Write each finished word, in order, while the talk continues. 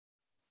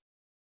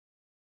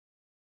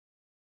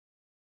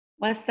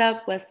What's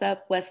up? What's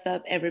up? What's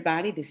up,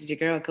 everybody? This is your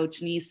girl,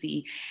 Coach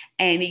Nisi,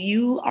 and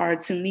you are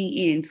tuning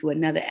in to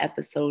another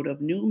episode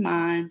of New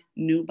Mind,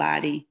 New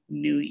Body,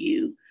 New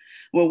You,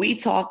 where we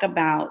talk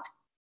about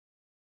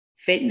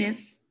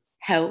fitness,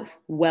 health,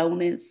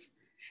 wellness,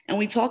 and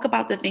we talk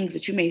about the things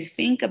that you may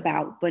think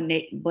about, but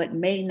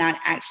may not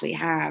actually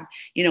have,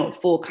 a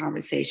full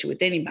conversation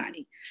with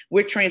anybody.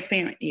 We're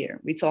transparent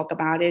here. We talk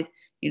about it,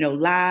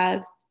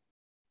 live,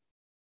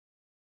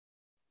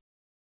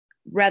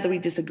 whether we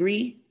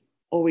disagree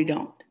or we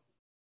don't.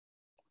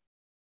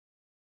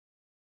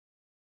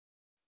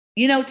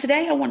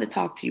 Today I want to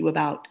talk to you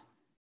about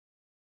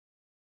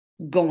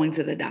going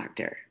to the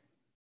doctor.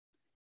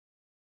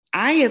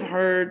 I have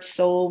heard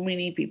so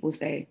many people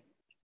say,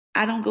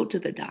 I don't go to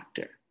the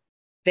doctor.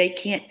 They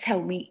can't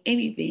tell me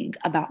anything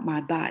about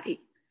my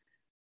body.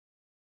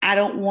 I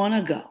don't want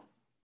to go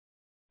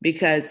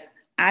because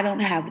I don't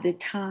have the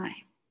time.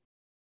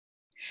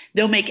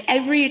 They'll make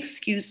every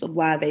excuse of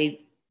why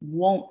they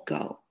won't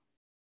go.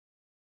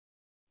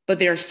 But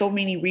there are so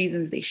many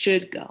reasons they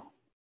should go.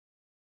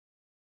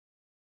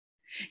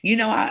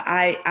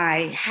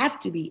 I have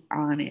to be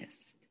honest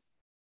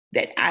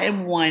that I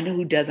am one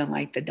who doesn't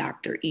like the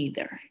doctor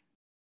either.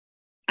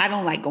 I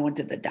don't like going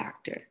to the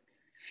doctor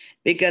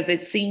because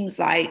it seems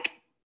like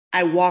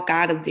I walk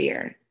out of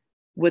there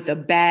with a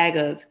bag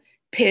of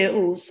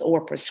pills or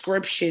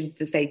prescriptions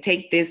to say,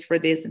 take this for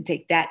this and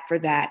take that for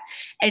that.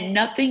 And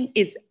nothing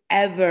is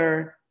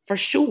ever for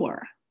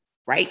sure,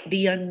 right?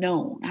 The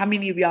unknown. How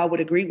many of y'all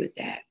would agree with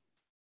that?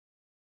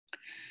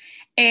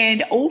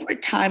 And over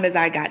time, as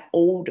I got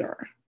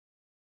older,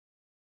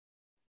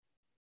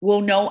 well,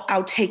 no,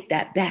 I'll take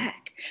that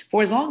back.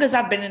 For as long as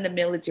I've been in the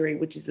military,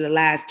 which is the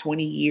last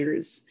 20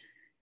 years,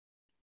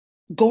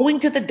 going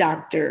to the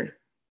doctor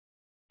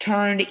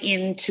turned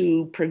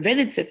into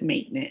preventative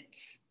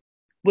maintenance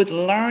with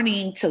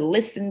learning to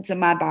listen to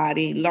my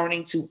body,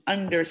 learning to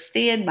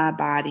understand my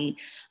body,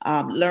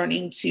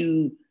 learning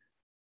to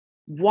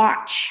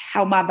watch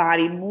how my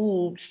body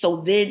moved so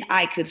then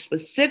I could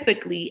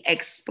specifically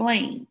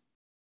explain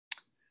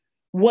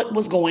what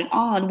was going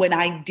on when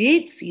I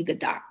did see the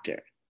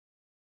doctor.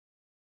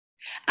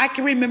 I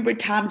can remember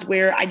times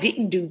where I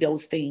didn't do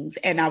those things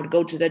and I would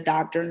go to the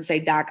doctor and say,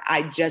 Doc,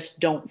 I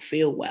just don't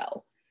feel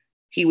well.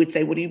 He would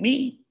say, what do you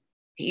mean?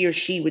 He or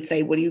she would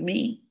say, what do you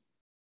mean?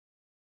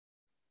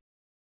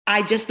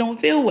 I just don't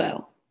feel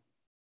well.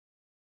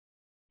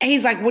 And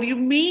he's like, what do you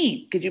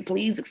mean? Could you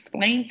please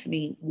explain to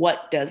me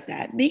what does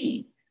that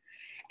mean?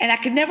 And I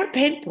could never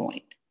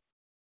pinpoint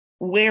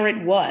where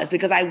it was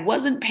because I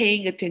wasn't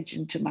paying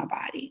attention to my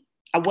body.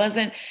 I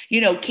wasn't,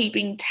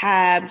 keeping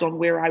tabs on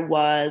where I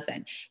was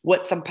and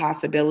what some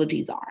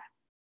possibilities are.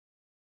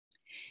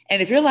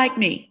 And if you're like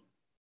me,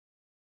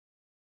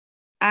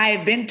 I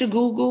have been to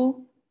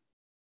Google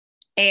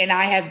and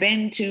I have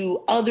been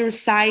to other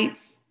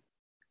sites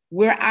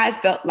where I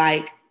felt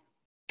like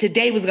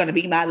today was going to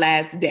be my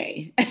last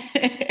day.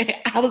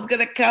 I was going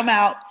to come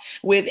out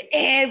with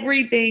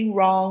everything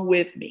wrong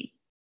with me.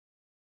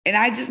 And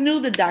I just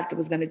knew the doctor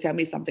was going to tell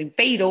me something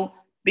fatal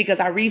because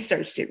I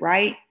researched it,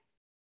 right?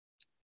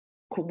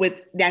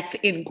 That's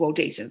in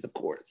quotations, of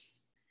course.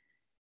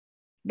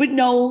 But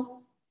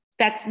no,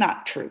 that's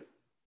not true.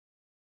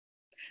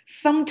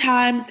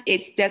 Sometimes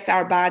it's just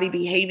our body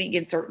behaving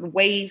in certain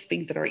ways,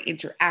 things that are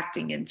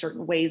interacting in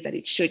certain ways that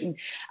it shouldn't.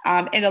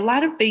 And a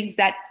lot of things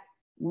that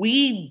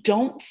we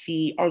don't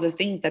see are the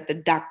things that the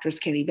doctors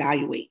can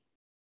evaluate.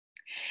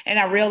 And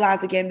I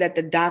realize again that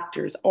the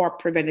doctors are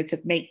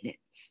preventative maintenance.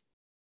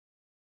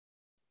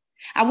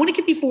 I want to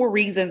give you 4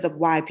 reasons of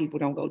why people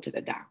don't go to the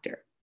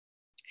doctor.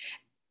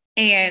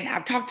 And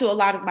I've talked to a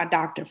lot of my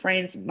doctor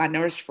friends, my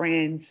nurse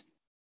friends,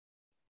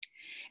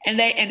 and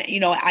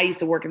I used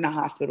to work in the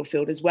hospital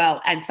field as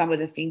well. And some of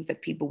the things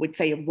that people would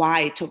say of why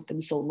it took them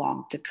so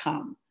long to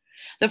come.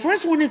 The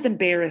first one is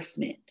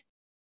embarrassment.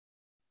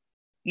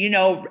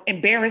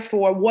 Embarrassed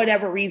for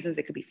whatever reasons.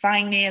 It could be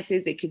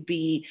finances. It could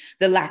be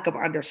the lack of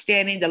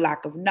understanding, the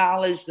lack of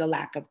knowledge, the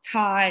lack of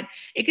time.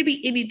 It could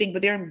be anything,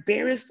 but they're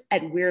embarrassed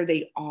at where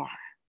they are.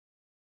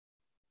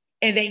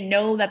 And they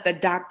know that the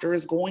doctor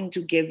is going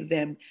to give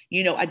them,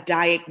 a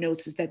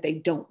diagnosis that they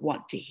don't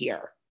want to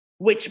hear,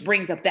 which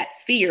brings up that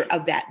fear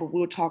of that. But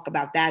we'll talk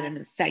about that in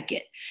a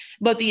second.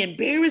 But the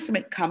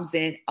embarrassment comes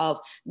in of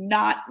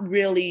not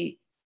really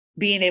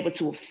being able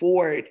to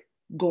afford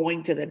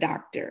going to the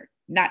doctor,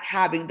 not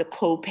having the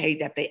copay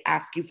that they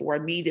ask you for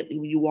immediately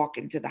when you walk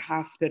into the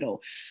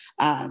hospital,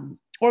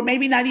 or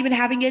maybe not even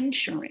having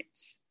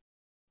insurance.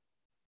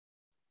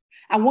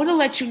 I want to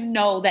let you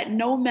know that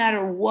no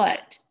matter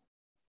what,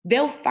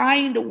 they'll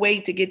find a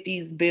way to get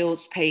these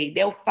bills paid.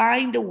 They'll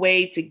find a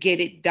way to get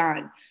it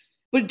done.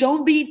 But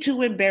don't be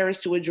too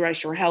embarrassed to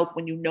address your health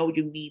when you know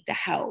you need the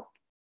help.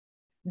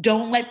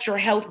 Don't let your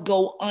health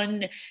go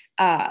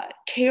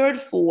uncared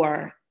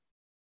for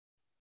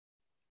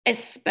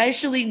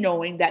especially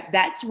knowing that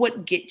that's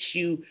what gets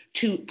you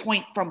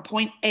from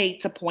point A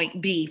to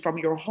point B, from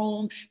your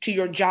home to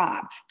your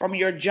job, from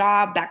your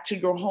job back to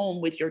your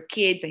home with your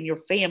kids and your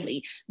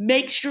family.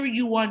 Make sure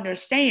you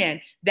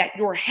understand that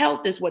your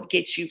health is what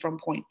gets you from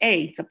point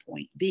A to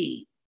point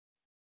B.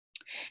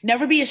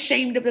 Never be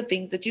ashamed of the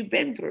things that you've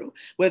been through,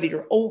 whether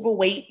you're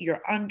overweight,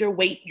 you're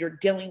underweight, you're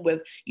dealing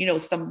with,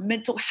 some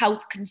mental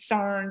health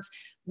concerns,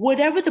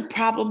 whatever the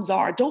problems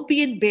are. Don't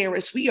be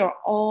embarrassed. We are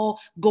all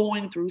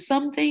going through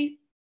something,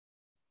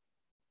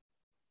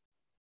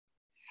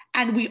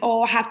 and we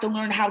all have to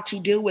learn how to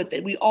deal with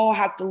it. We all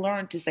have to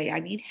learn to say, I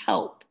need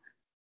help.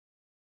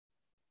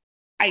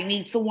 I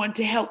need someone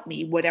to help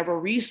me. Whatever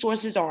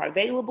resources are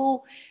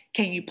available,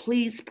 can you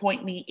please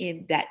point me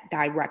in that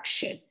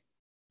direction?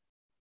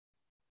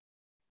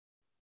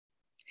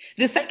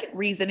 The second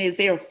reason is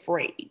they're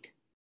afraid.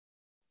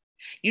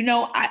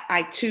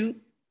 I too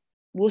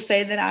will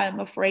say that I am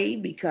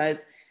afraid because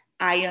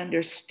I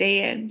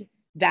understand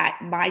that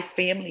my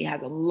family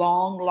has a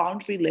long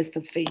laundry list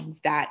of things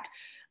that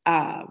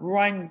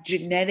run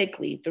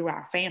genetically through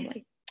our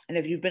family. And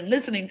if you've been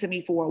listening to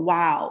me for a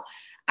while,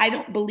 I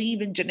don't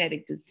believe in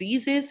genetic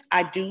diseases.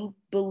 I do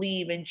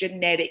believe in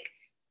genetic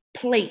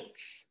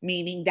plates,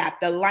 meaning that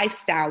the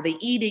lifestyle, the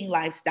eating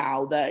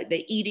lifestyle,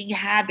 the eating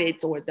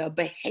habits or the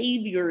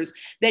behaviors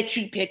that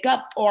you pick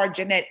up are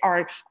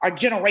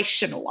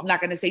generational. I'm not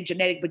going to say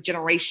genetic, but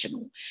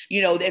generational.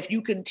 If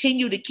you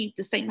continue to keep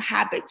the same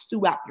habits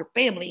throughout your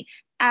family,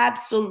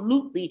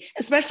 absolutely,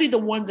 especially the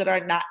ones that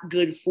are not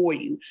good for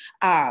you,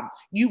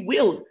 you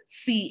will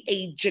see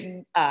a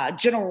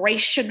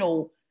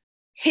generational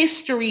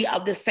history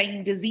of the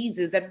same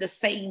diseases and the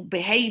same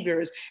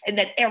behaviors, and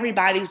that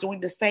everybody's doing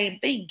the same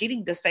thing,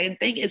 getting the same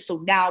thing. And so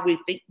now we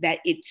think that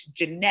it's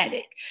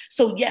genetic.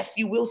 So yes,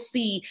 you will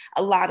see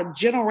a lot of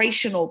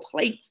generational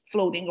plates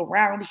floating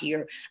around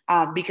here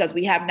because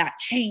we have not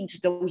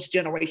changed those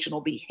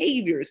generational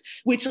behaviors,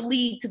 which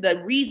lead to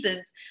the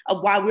reasons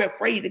of why we're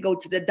afraid to go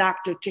to the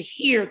doctor to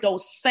hear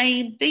those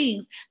same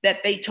things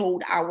that they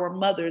told our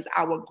mothers,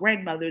 our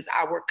grandmothers,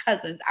 our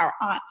cousins, our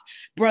aunts,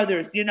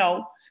 brothers,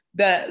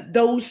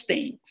 those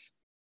things.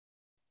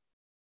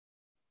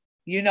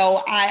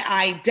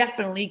 I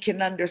definitely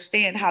can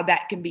understand how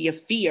that can be a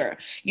fear.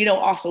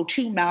 Also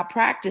too,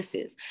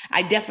 malpractices.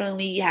 I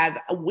definitely have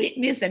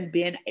witnessed and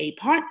been a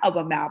part of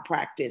a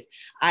malpractice.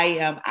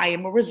 I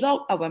am a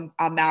result of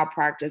a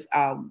malpractice.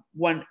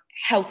 One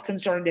health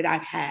concern that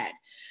I've had,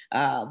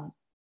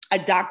 a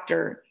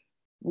doctor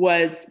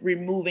was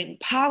removing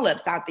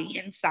polyps out the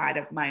inside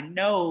of my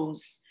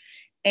nose,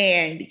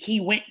 and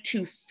he went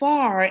too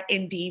far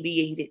and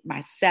deviated my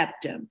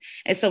septum.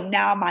 And so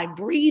now my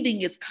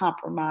breathing is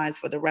compromised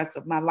for the rest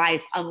of my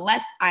life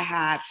unless I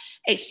have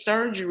a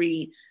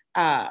surgery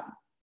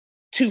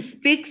to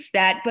fix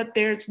that, but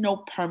there's no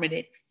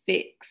permanent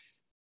fix.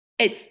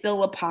 It's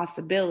still a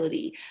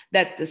possibility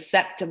that the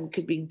septum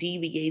could be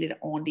deviated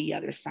on the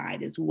other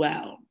side as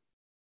well.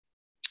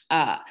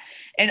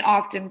 And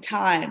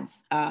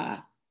oftentimes,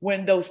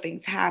 when those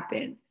things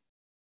happen,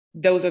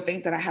 those are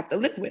things that I have to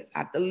live with. I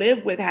have to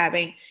live with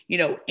having,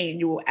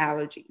 annual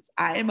allergies.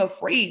 I am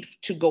afraid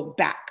to go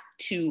back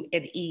to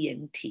an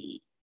ENT,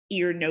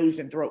 ear, nose,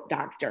 and throat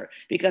doctor,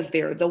 because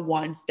they're the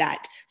ones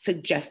that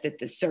suggested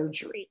the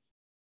surgery.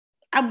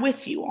 I'm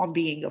with you on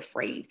being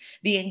afraid.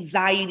 The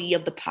anxiety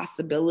of the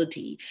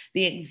possibility,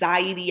 the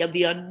anxiety of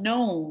the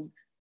unknown.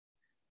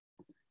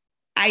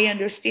 I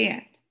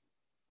understand.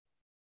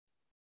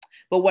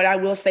 But what I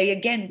will say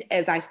again,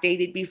 as I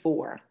stated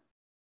before,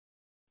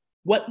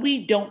 what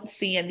we don't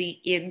see in the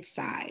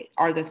inside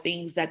are the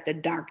things that the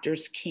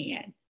doctors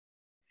can.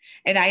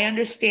 And I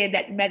understand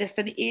that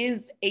medicine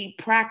is a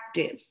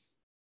practice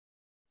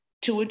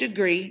to a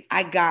degree.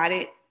 I got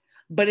it.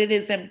 But it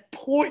is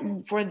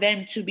important for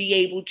them to be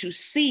able to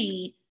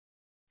see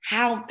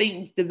how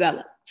things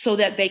develop so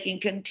that they can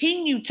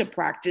continue to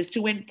practice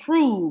to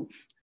improve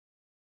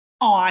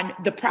on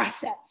the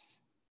process.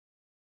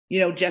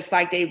 Just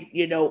like they've,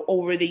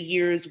 over the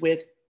years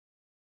with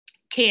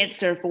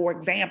cancer, for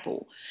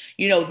example,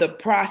 the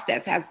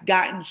process has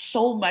gotten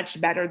so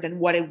much better than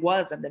what it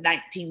was in the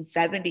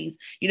 1970s,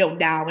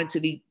 now into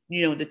the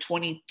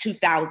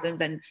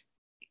 2000s and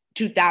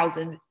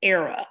 2000s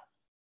era.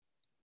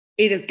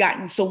 It has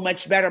gotten so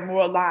much better.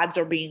 More lives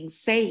are being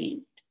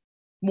saved.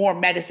 More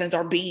medicines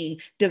are being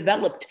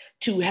developed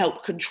to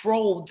help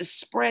control the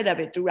spread of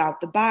it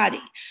throughout the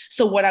body.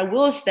 So what I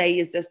will say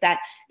is that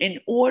in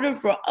order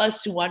for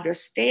us to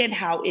understand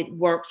how it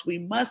works, we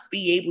must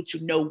be able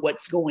to know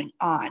what's going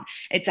on,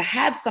 and to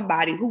have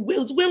somebody who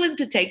is willing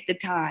to take the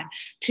time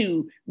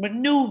to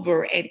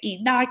maneuver and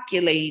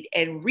inoculate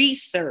and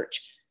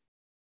research.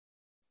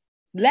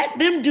 Let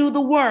them do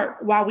the work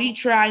while we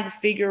try and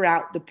figure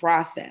out the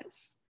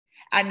process.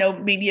 I know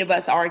many of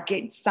us are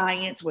against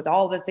science with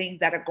all the things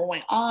that are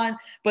going on,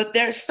 but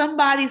there's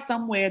somebody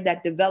somewhere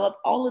that developed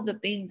all of the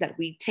things that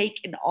we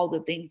take and all the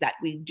things that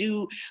we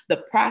do,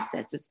 the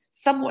processes.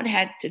 Someone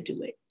had to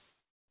do it.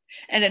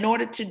 And in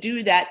order to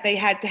do that, they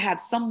had to have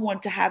someone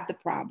to have the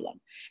problem,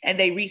 and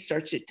they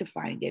researched it to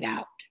find it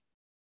out.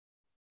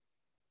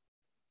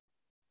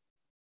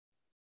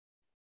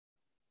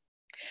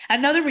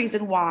 Another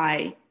reason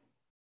why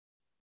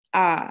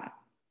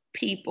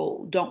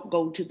people don't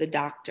go to the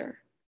doctor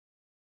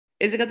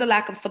is because of the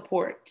lack of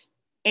support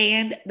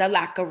and the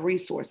lack of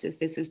resources.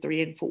 This is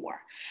 3 and 4.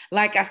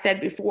 Like I said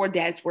before,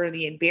 that's where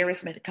the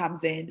embarrassment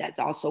comes in. That's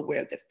also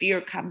where the fear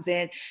comes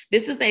in.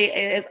 This is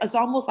it's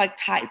almost like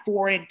tied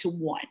 4 into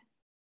 1.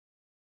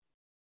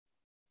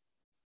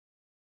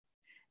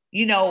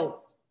 You know,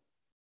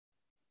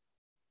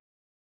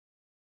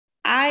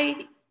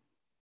 I've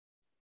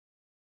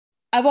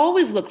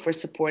always looked for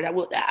support. I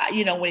will,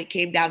 when it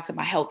came down to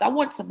my health, I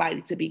want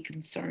somebody to be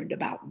concerned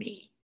about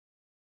me.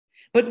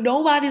 But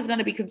nobody's going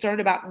to be concerned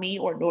about me,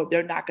 or no,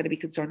 they're not going to be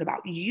concerned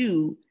about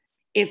you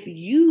if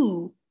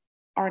you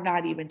are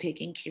not even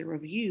taking care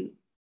of you.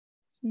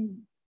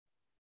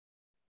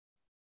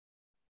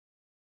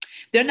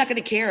 They're not going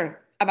to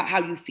care about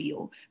how you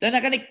feel. They're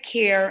not going to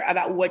care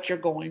about what you're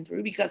going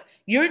through because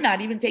you're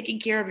not even taking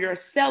care of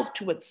yourself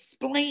to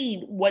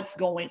explain what's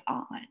going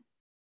on.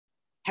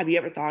 Have you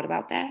ever thought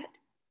about that?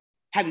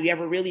 Have you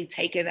ever really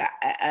taken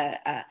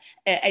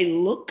a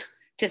look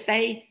to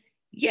say,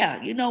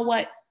 yeah, you know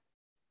what?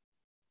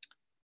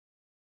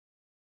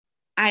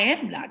 I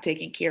am not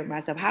taking care of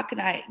myself. How can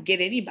I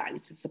get anybody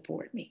to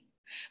support me?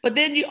 But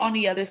then on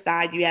the other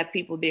side, you have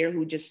people there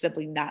who just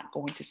simply not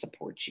going to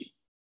support you.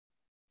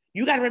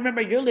 You got to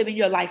remember, you're living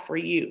your life for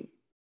you.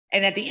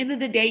 And at the end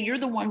of the day, you're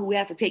the one who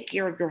has to take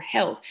care of your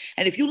health.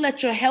 And if you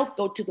let your health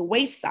go to the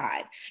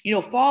wayside,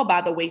 fall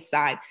by the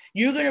wayside,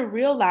 you're going to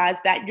realize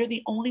that you're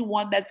the only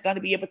one that's going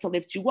to be able to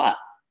lift you up.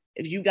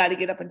 If you got to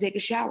get up and take a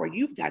shower,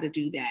 you've got to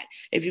do that.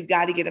 If you've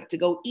got to get up to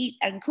go eat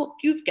and cook,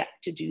 you've got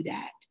to do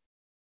that.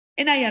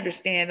 And I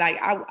understand, like,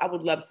 I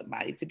would love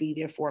somebody to be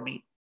there for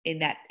me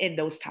in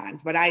those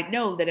times. But I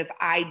know that if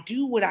I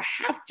do what I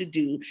have to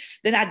do,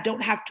 then I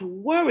don't have to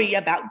worry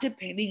about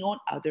depending on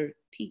other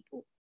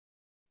people.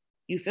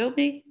 You feel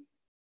me?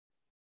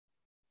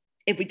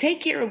 If we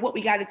take care of what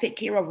we got to take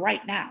care of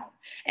right now,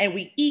 and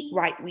we eat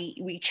right,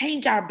 we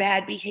change our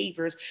bad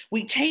behaviors,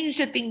 we change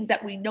the things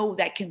that we know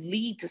that can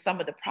lead to some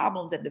of the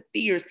problems and the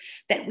fears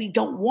that we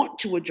don't want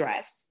to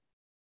address,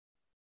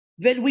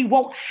 then we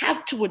won't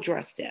have to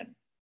address them.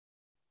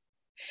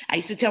 I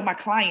used to tell my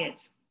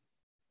clients,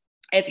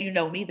 if you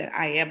know me, that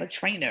I am a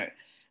trainer,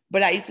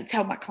 but I used to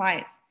tell my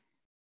clients,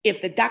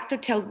 if the doctor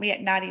tells me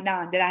at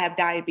 99 that I have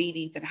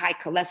diabetes and high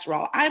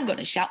cholesterol, I'm going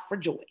to shout for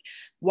joy.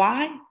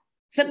 Why?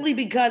 Simply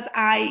because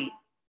I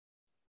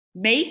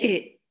made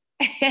it.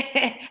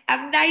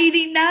 I'm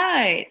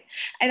 99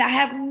 and I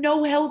have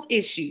no health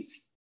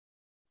issues.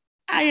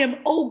 I am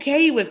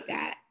okay with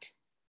that.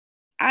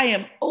 I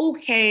am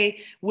okay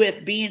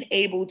with being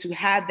able to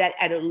have that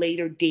at a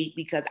later date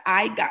because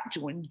I got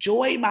to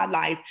enjoy my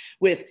life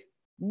with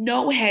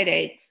no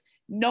headaches,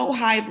 no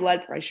high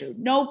blood pressure,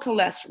 no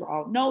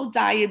cholesterol, no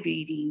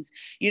diabetes.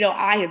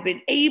 I have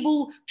been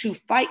able to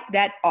fight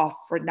that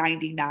off for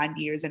 99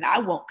 years and I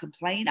won't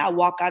complain. I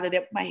walk out of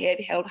there with my head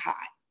held high.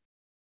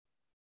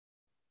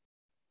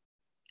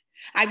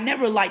 I've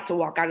never liked to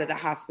walk out of the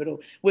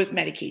hospital with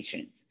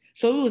medications.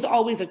 So it was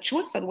always a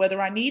choice on whether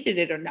I needed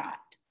it or not.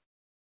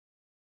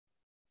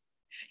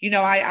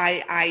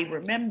 I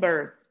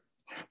remember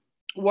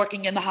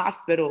working in the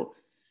hospital,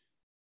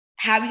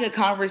 having a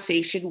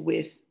conversation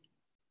with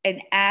an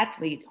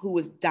athlete who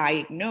was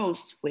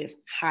diagnosed with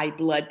high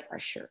blood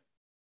pressure.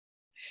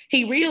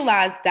 He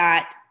realized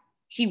that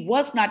he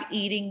was not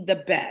eating the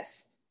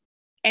best.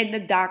 And the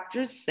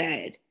doctor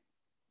said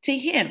to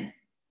him,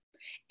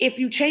 if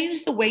you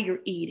change the way you're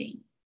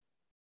eating,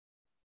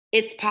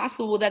 it's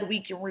possible that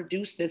we can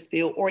reduce this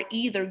bill or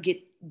either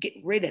get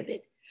rid of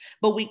it.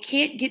 But we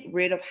can't get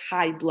rid of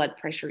high blood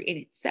pressure in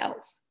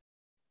itself.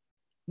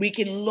 We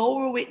can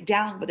lower it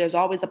down, but there's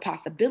always a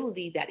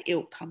possibility that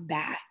it'll come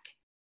back.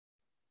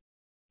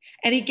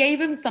 And he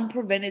gave him some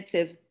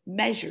preventative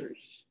measures.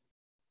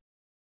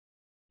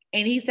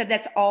 And he said,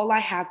 that's all I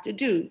have to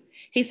do.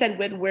 He said,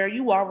 with where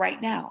you are right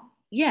now,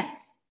 yes,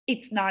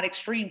 it's not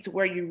extreme to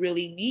where you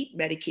really need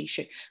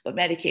medication, but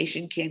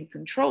medication can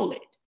control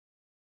it,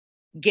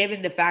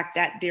 given the fact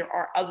that there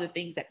are other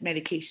things that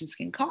medications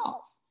can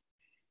cause.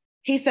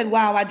 He said,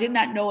 wow, I did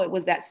not know it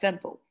was that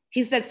simple.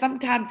 He said,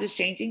 sometimes just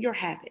changing your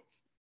habits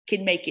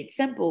can make it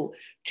simple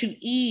to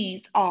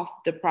ease off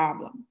the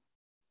problem.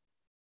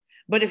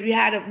 But if you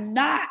had of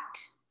not,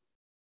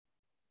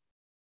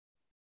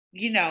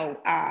 been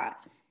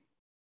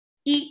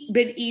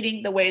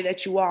eating the way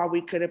that you are,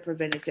 we could have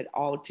prevented it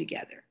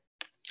altogether.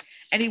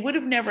 And he would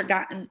have never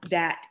gotten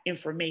that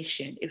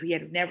information if he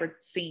had never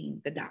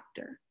seen the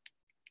doctor.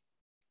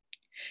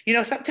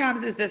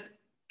 Sometimes it's this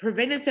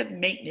preventative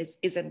maintenance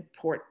is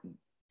important.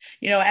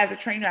 As a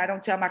trainer, I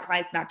don't tell my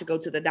clients not to go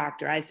to the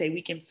doctor. I say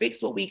we can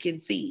fix what we can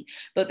see,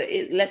 but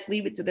let's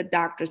leave it to the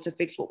doctors to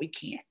fix what we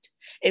can't.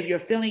 If you're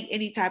feeling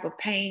any type of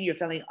pain, you're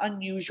feeling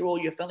unusual,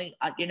 you're feeling,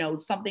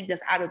 something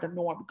that's out of the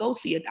norm, go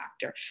see a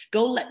doctor.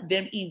 Go let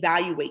them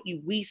evaluate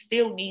you. We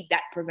still need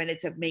that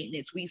preventative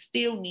maintenance. We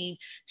still need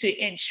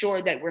to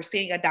ensure that we're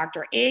seeing a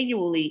doctor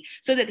annually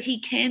so that he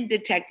can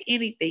detect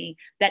anything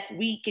that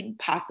we can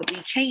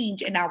possibly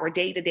change in our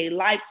day-to-day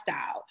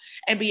lifestyle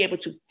and be able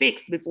to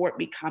fix before it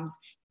becomes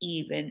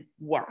even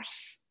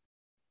worse.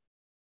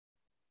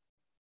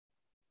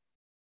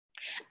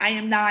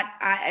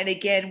 And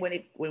again,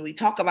 when we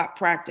talk about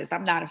practice,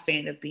 I'm not a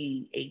fan of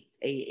being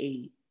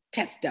a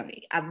test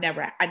dummy. I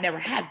never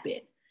have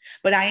been.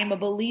 But I am a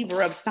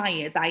believer of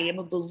science. I am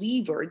a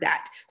believer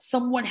that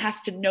someone has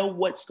to know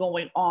what's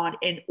going on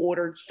in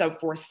order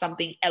for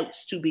something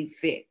else to be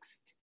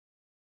fixed.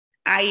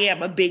 I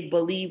am a big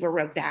believer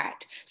of that.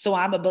 So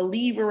I'm a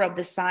believer of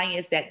the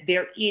science that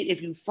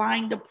if you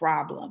find a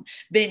problem,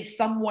 then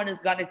someone is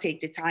going to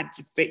take the time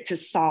to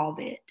solve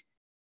it.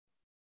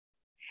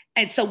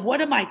 And so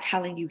what am I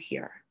telling you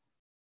here?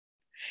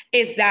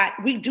 Is that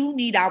we do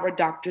need our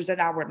doctors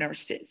and our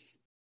nurses.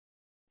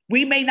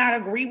 We may not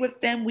agree with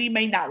them. We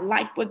may not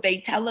like what they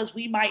tell us.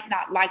 We might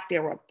not like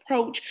their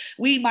approach.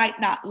 We might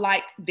not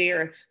like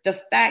the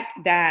fact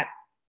that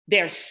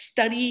they're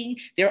studying.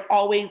 They're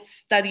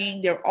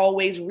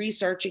always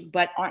researching,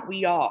 but aren't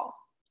we all?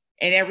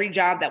 In every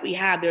job that we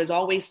have, there's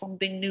always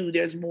something new.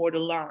 There's more to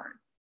learn.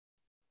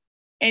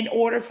 In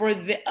order for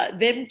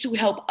them to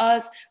help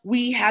us,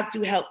 we have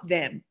to help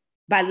them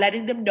by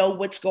letting them know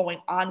what's going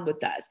on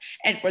with us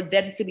and for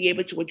them to be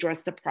able to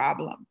address the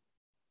problem.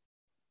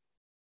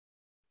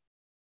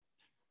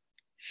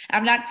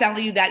 I'm not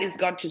telling you that is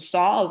going to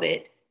solve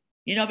it,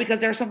 because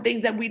there are some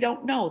things that we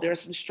don't know. There are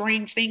some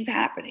strange things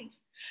happening.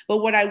 But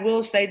what I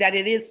will say that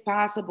it is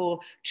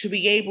possible to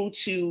be able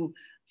to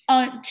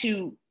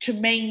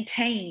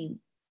maintain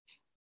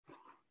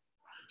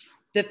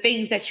the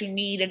things that you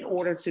need in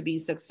order to be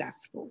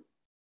successful.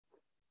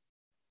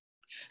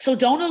 So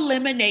don't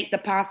eliminate the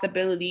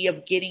possibility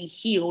of getting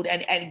healed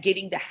and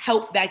getting the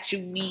help that you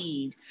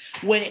need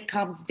when it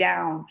comes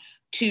down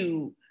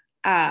to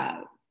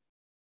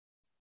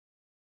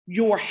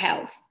your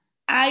health.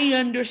 I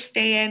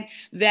understand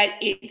that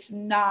it's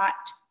not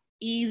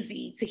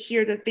easy to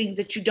hear the things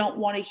that you don't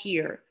want to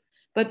hear,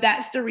 but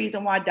that's the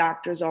reason why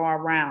doctors are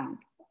around,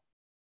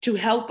 to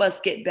help us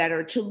get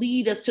better, to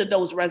lead us to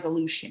those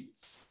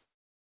resolutions.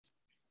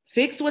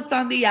 Fix what's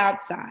on the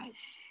outside.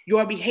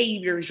 Your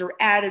behaviors, your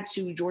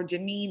attitude, your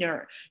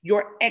demeanor,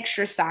 your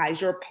exercise,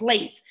 your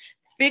plate.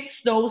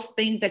 Fix those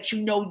things that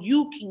you know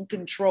you can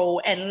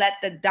control and let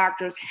the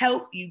doctors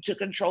help you to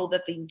control the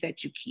things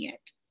that you can't.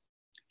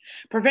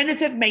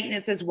 Preventative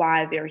maintenance is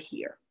why they're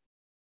here.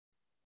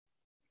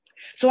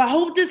 So I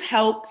hope this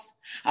helps.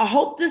 I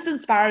hope this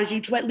inspires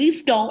you to at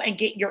least go and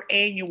get your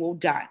annual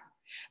done.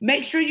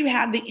 Make sure you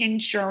have the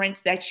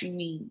insurance that you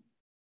need.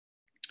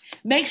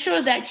 Make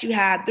sure that you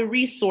have the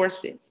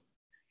resources.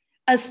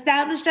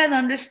 Establish that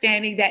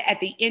understanding that at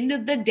the end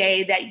of the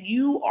day, that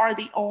you are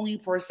the only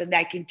person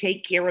that can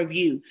take care of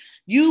you.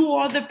 You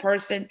are the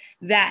person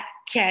that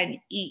can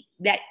eat,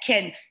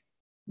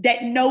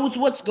 that knows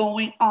what's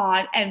going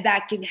on and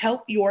that can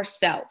help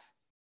yourself.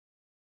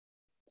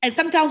 And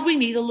sometimes we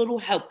need a little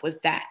help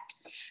with that.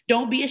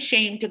 Don't be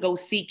ashamed to go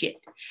seek it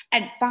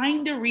and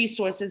find the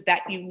resources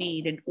that you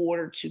need in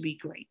order to be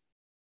great,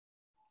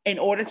 in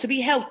order to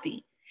be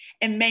healthy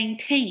and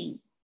maintain,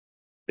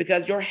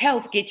 because your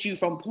health gets you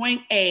from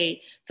point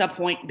A to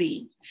point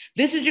B.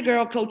 This is your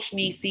girl, Coach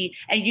Nisi,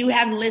 and you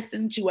have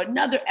listened to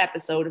another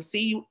episode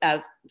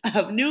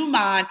of New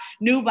Mind,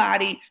 New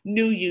Body,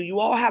 New You. You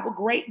all have a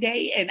great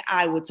day, and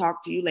I will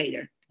talk to you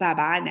later.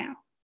 Bye-bye now.